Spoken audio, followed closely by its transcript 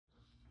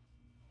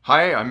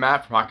Hi, I'm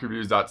Matt from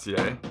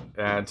hockeyreviews.ca,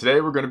 and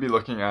today we're going to be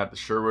looking at the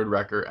Sher-wood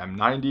Rekker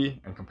M90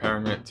 and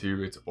comparing it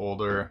to its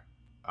older,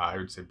 I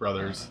would say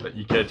brothers, the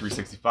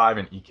EK365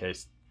 and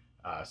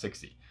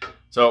EK60.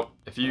 So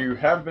if you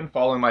have been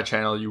following my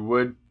channel,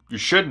 you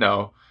should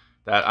know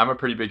that I'm a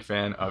pretty big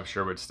fan of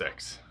Sher-wood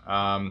sticks.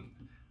 When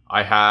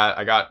I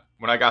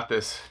got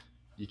this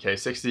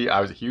EK60,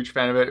 I was a huge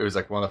fan of it. It was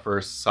like one of the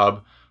first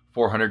sub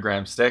 400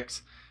 gram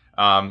sticks,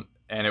 and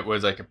it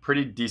was like a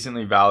pretty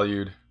decently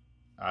valued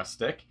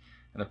stick,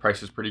 and the price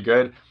was pretty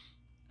good.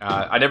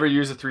 I never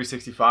used a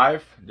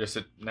 365, just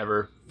it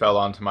never fell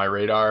onto my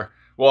radar.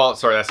 Well,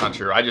 sorry, that's not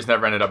true. I just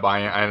never ended up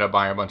buying it. I ended up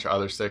buying a bunch of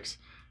other sticks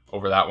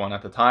over that one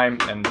at the time,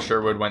 and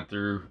Sher-wood went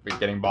through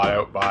getting bought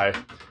out by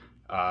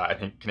I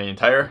think Canadian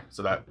Tire,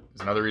 so that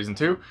is another reason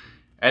too.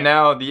 And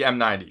now the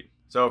M90.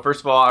 So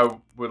first of all, I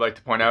would like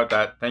to point out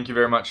that thank you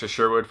very much to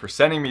Sher-wood for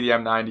sending me the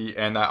M90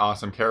 and that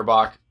awesome care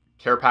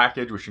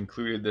package, which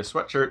included this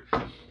sweatshirt.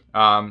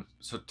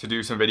 So to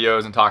do some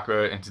videos and talk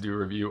about it and to do a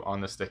review on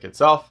the stick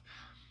itself.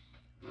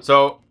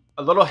 So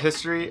a little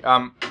history,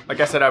 like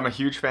I said, I'm a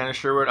huge fan of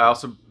Sher-wood. I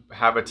also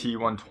have a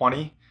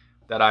T120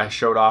 that I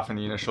showed off in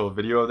the initial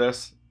video of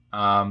this.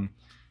 And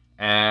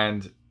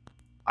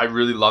I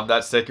really love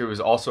that stick. It was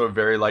also a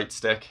very light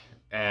stick,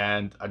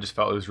 and I just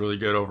felt it was really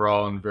good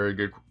overall and very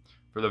good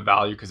for the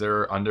value because they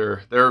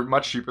were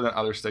much cheaper than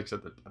other sticks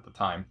at the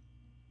time.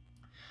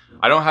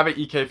 I don't have an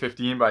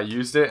EK15, but I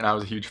used it and I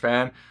was a huge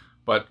fan.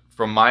 But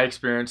from my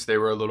experience, they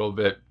were a little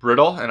bit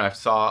brittle, and I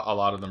saw a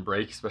lot of them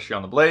break, especially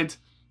on the blades.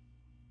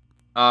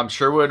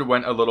 Sher-wood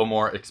went a little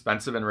more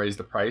expensive and raised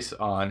the price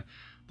on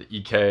the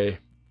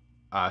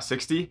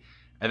EK60,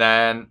 and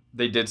then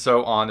they did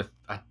so on,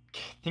 I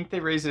think they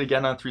raised it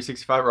again on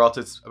 365, or else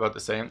it's about the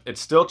same.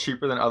 It's still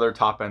cheaper than other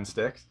top-end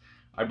sticks.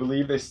 I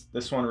believe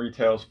this one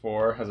retails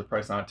for, has a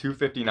price on it,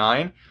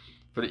 $259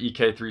 for the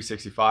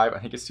EK365. I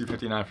think it's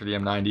 $259 for the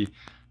M90.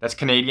 That's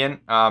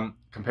Canadian,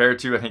 compared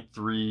to, I think,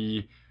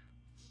 $320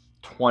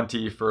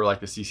 for like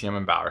the CCM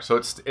and Bauer. So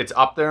it's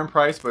up there in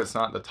price, but it's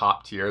not the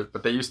top tier,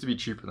 but they used to be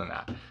cheaper than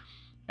that.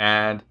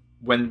 And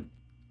when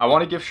I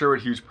want to give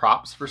Sher-wood huge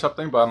props for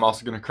something, but I'm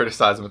also going to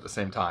criticize them at the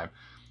same time.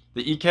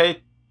 The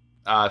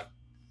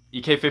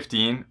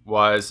EK15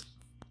 was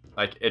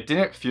like, it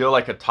didn't feel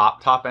like a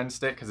top end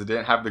stick because it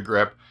didn't have the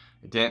grip,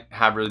 it didn't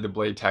have really the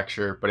blade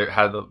texture, but it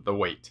had the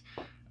weight.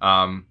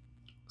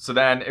 So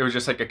then it was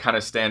just like a kind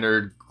of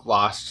standard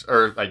gloss,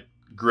 or like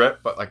grip,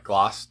 but like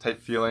gloss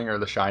type feeling, or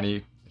the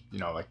shiny, you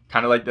know, like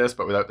kind of like this,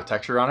 but without the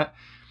texture on it.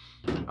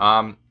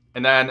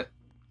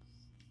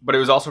 But it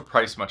was also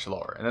priced much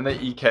lower. And then the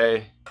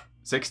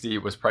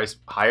EK60 was priced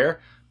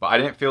higher, but I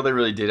didn't feel they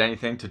really did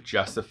anything to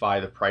justify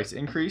the price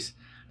increase.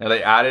 Now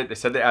they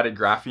said they added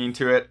graphene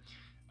to it.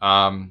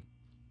 From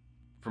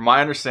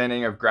my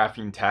understanding of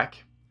graphene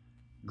tech,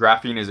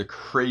 graphene is a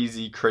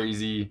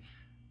crazy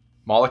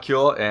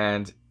molecule,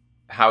 and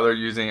how they're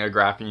using a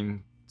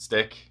graphene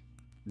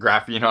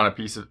on a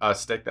piece of a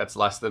stick that's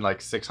less than like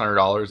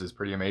 $600 is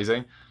pretty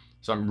amazing.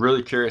 So I'm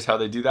really curious how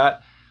they do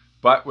that.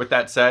 But with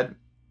that said,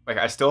 like,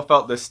 I still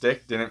felt this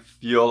stick didn't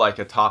feel like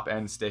a top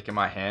end stick in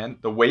my hand.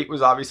 The weight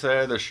was obviously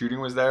there, the shooting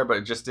was there, but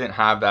it just didn't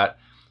have that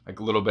like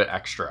little bit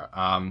extra.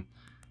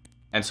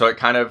 And so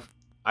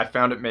I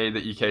found it made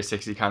the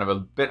EK60 kind of a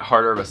bit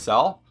harder of a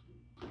sell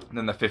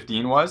than the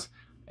 15 was,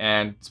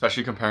 and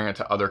especially comparing it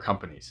to other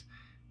companies.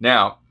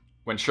 Now,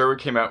 when Sher-wood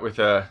came out with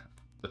the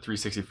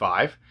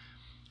 365,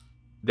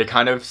 they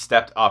kind of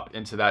stepped up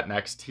into that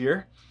next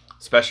tier,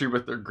 especially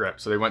with their grip.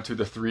 So they went to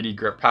the 3D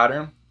grip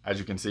pattern, as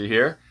you can see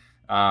here.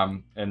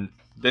 And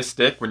this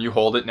stick, when you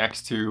hold it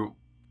next to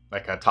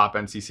like a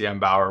top-end CCM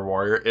Bauer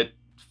Warrior, it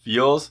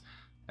feels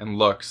and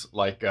looks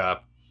like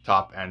a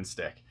top-end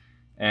stick.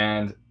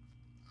 And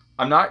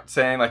I'm not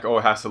saying like, oh,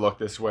 it has to look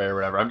this way or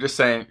whatever. I'm just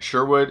saying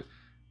Sher-wood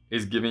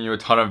is giving you a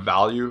ton of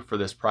value for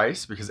this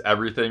price, because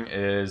everything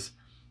is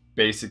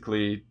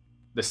basically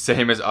the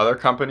same as other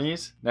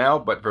companies now,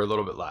 but for a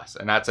little bit less,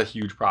 and that's a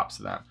huge props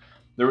to them.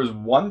 There was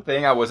one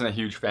thing I wasn't a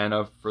huge fan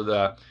of for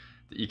the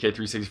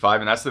EK365,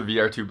 and that's the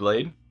VR2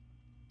 blade.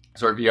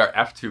 Sorry,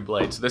 VRF2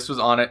 blade. So this was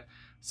on it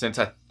since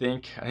I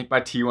think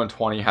my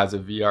T120 has a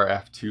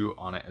VRF2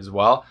 on it as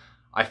well.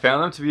 I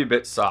found them to be a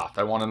bit soft.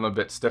 I wanted them a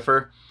bit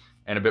stiffer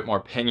and a bit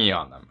more pingy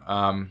on them.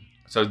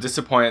 So I was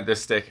disappointed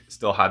this stick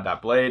still had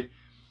that blade.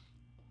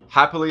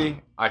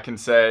 Happily, I can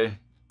say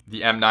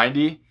the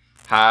M90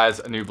 has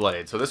a new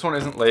blade. So this one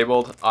isn't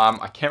labeled.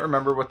 I can't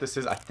remember what this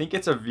is. I think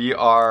it's a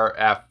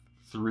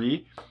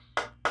VRF3,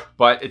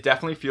 but it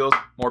definitely feels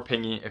more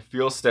pingy. It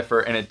feels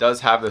stiffer, and it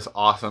does have this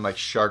awesome like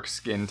shark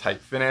skin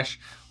type finish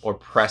or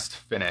pressed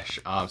finish.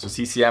 So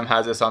CCM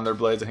has this on their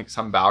blades. I think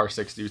some Bauer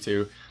sticks do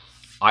too.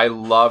 I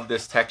love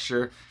this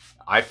texture.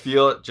 I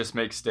feel it just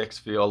makes sticks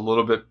feel a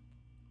little bit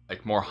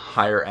like more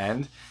higher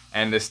end,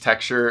 and this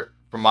texture,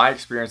 from my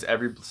experience,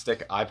 every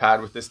stick I've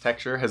had with this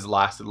texture has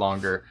lasted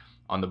longer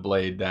on the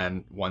blade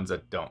than ones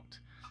that don't.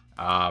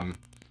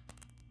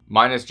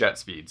 Minus jet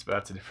speeds, but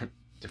that's a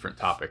different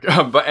topic.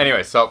 But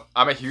anyway, so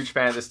I'm a huge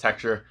fan of this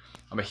texture.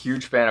 I'm a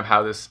huge fan of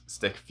how this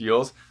stick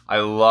feels. I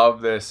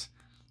love this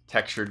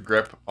textured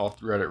grip all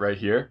throughout it right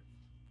here.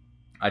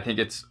 I think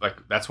it's like,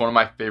 that's one of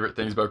my favorite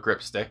things about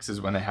grip sticks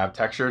is when they have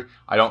texture.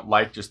 I don't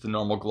like just the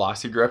normal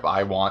glossy grip.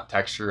 I want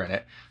texture in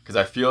it because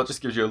I feel it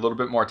just gives you a little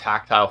bit more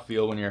tactile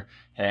feel when your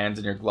hands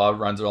and your glove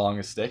runs along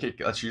the stick. It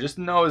lets you just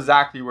know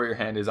exactly where your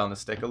hand is on the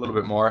stick a little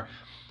bit more.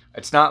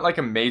 It's not like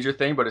a major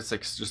thing, but it's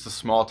like just the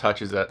small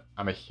touches that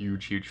I'm a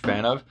huge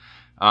fan of.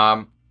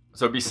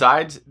 So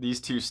besides these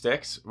two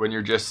sticks, when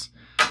you're just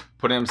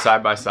putting them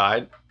side by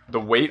side, the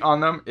weight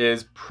on them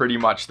is pretty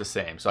much the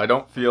same. So I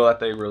don't feel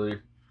that they really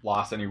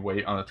lost any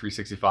weight on the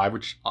 365,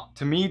 which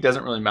to me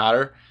doesn't really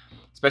matter,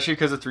 especially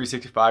because the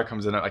 365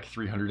 comes in at like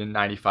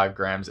 395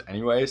 grams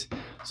anyways.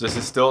 So this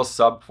is still a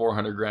sub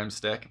 400 gram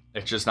stick.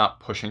 It's just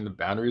not pushing the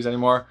boundaries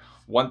anymore.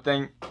 One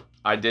thing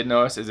I did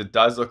notice is it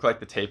does look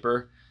like the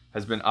taper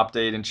has been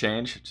updated and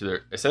changed to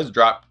it says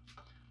drop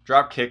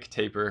kick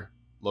taper,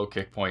 low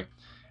kick point.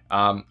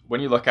 When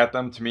you look at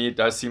them, to me, it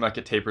does seem like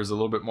it tapers a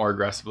little bit more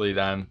aggressively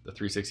than the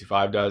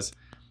 365 does.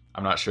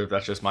 I'm not sure if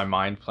that's just my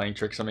mind playing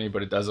tricks on me,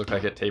 but it does look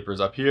like it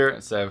tapers up here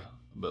instead of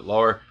a bit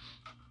lower.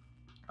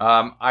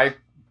 I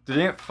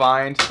didn't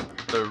find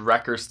the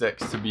Rekker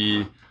sticks to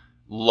be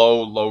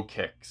low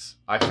kicks.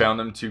 I found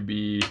them to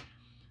be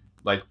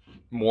like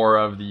more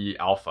of the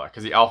Alpha,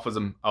 because the Alpha's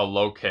a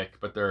low kick,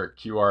 but their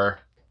QR,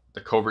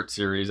 the Covert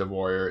series of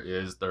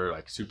Warrior, they're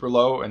like super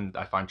low, and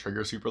I find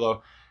Trigger super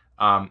low.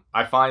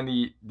 I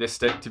find this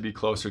stick to be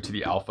closer to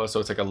the Alpha, so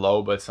it's like a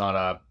low, but it's not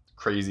a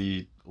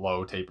crazy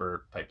low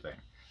taper type thing.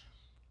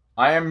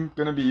 I'm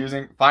going to be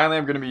using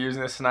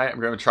this tonight. I'm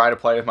going to try to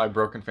play with my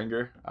broken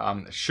finger.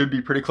 It should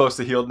be pretty close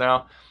to healed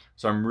now,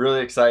 so I'm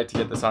really excited to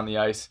get this on the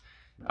ice.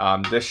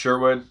 This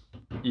Sher-wood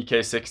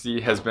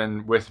EK365 has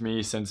been with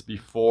me since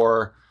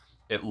before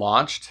it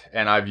launched,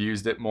 and I've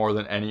used it more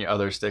than any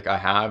other stick I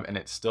have, and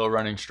it's still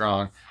running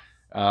strong.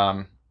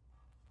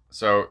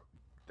 So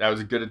that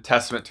was a good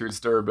testament to its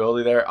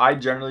durability there. I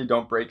generally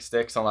don't break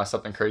sticks unless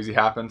something crazy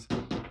happens,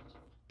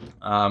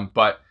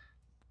 but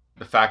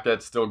the fact that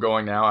it's still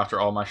going now after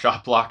all my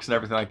shot blocks and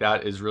everything like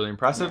that is really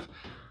impressive.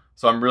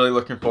 So I'm really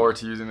looking forward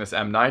to using this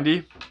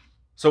M90.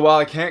 So while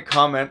I can't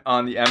comment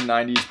on the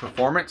M90's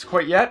performance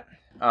quite yet,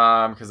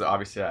 because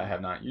obviously I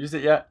have not used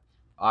it yet,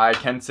 I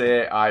can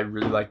say I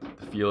really like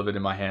the feel of it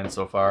in my hand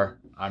so far.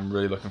 I'm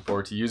really looking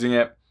forward to using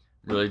it.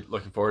 Really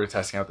looking forward to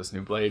testing out this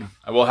new blade.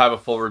 I will have a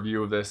full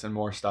review of this and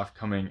more stuff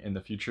coming in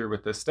the future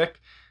with this stick.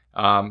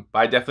 But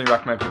I definitely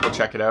recommend people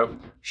check it out.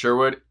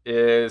 Sher-wood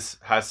has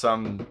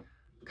some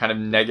kind of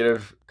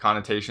negative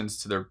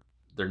connotations to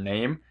their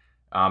name,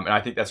 and I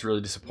think that's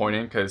really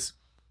disappointing because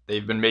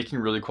they've been making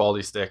really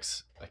quality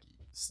sticks like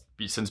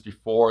since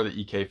before the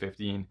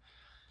EK15,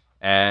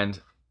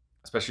 and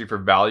especially for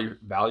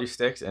value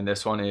sticks, and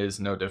this one is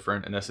no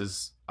different. And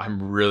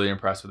I'm really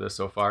impressed with this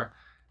so far.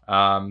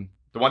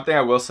 The one thing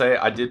I will say,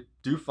 I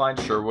do find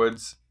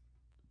Sher-woods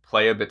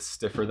play a bit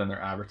stiffer than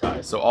they're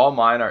advertised. So all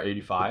mine are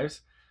 85s.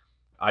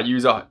 I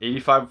use a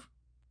 85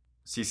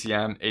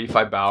 CCM,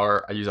 85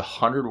 Bauer. I use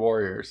 100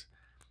 Warriors,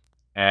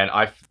 and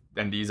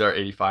these are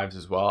 85s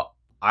as well.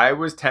 I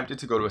was tempted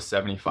to go to a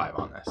 75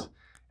 on this,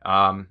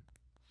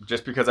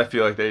 just because I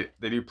feel like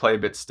they do play a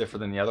bit stiffer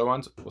than the other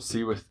ones. We'll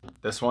see with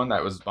this one.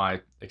 That was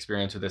my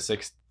experience with the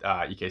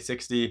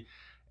EK365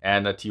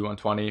 and the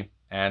T120,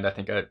 and I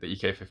think the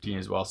EK15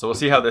 as well. So we'll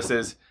see how this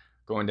is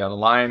going down the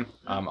line.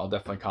 I'll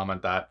definitely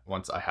comment that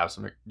once I have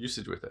some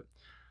usage with it.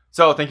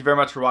 So thank you very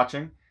much for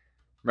watching.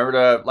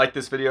 Remember to like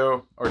this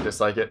video or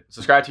dislike it.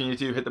 Subscribe to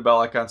YouTube, hit the bell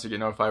icon so you get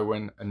notified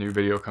when a new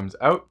video comes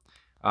out.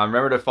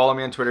 Remember to follow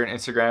me on Twitter and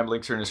Instagram.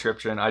 Links are in the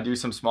description. I do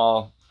some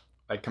small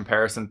like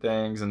comparison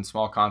things and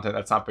small content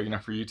that's not big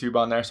enough for YouTube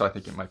on there, so I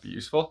think it might be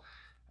useful.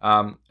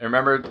 And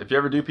remember, if you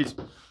ever do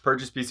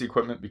purchase PC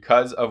equipment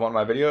because of one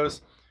of my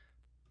videos,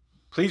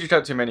 please reach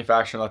out to a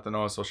manufacturer and let them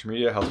know on social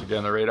media. It helps me get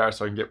on the radar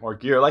so I can get more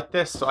gear like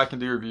this so I can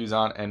do reviews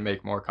on and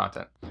make more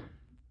content.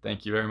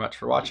 Thank you very much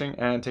for watching,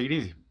 and take it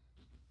easy.